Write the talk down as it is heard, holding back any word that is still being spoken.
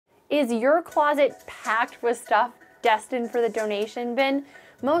Is your closet packed with stuff destined for the donation bin?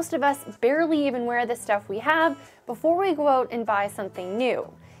 Most of us barely even wear the stuff we have before we go out and buy something new.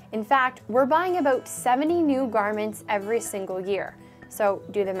 In fact, we're buying about 70 new garments every single year. So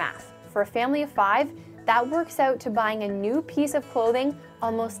do the math. For a family of 5, that works out to buying a new piece of clothing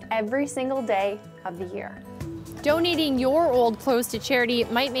almost every single day of the year. Donating your old clothes to charity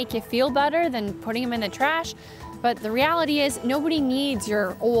might make you feel better than putting them in the trash, but the reality is nobody needs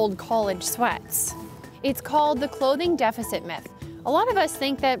your old college sweats. It's called the clothing deficit myth. A lot of us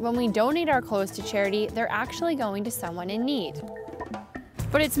think that when we donate our clothes to charity, they're actually going to someone in need.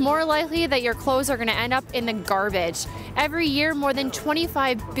 But it's more likely that your clothes are going to end up in the garbage. Every year, more than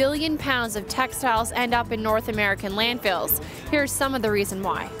 25 billion pounds of textiles end up in North American landfills. Here's some of the reason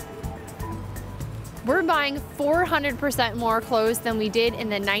why. We're buying 400% more clothes than we did in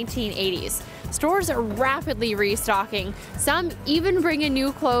the 1980s. Stores are rapidly restocking. Some even bring in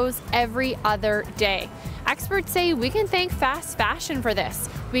new clothes every other day. Experts say we can thank fast fashion for this.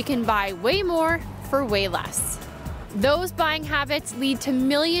 We can buy way more for way less. Those buying habits lead to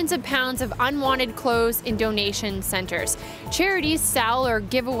millions of pounds of unwanted clothes in donation centers. Charities sell or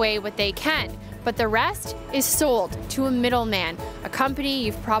give away what they can, but the rest is sold to a middleman, a company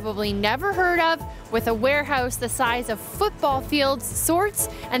you've probably never heard of, with a warehouse the size of football fields, sorts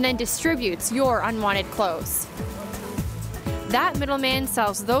and then distributes your unwanted clothes. That middleman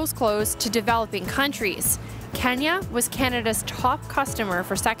sells those clothes to developing countries. Kenya was Canada's top customer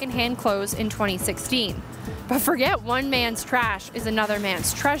for secondhand clothes in 2016. But forget one man's trash is another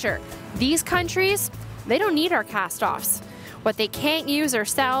man's treasure. These countries, they don't need our cast-offs. What they can't use or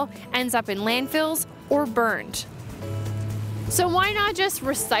sell ends up in landfills or burned. So why not just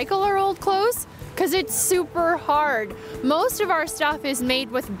recycle our old clothes? Because it's super hard. Most of our stuff is made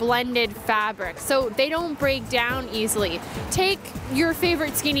with blended fabric, so they don't break down easily. Take your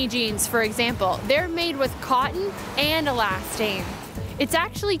favorite skinny jeans, for example. They're made with cotton and elastane. It's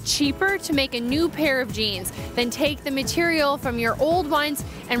actually cheaper to make a new pair of jeans than take the material from your old ones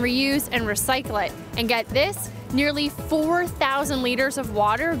and reuse and recycle it. And get this, nearly 4,000 liters of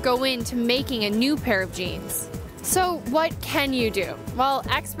water go into making a new pair of jeans. So what can you do? Well,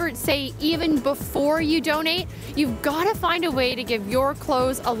 experts say even before you donate, you've got to find a way to give your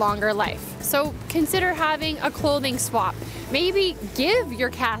clothes a longer life. So consider having a clothing swap. Maybe give your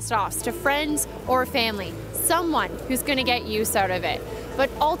cast-offs to friends or family, someone who's going to get use out of it. But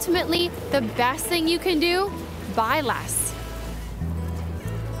ultimately, the best thing you can do, buy less.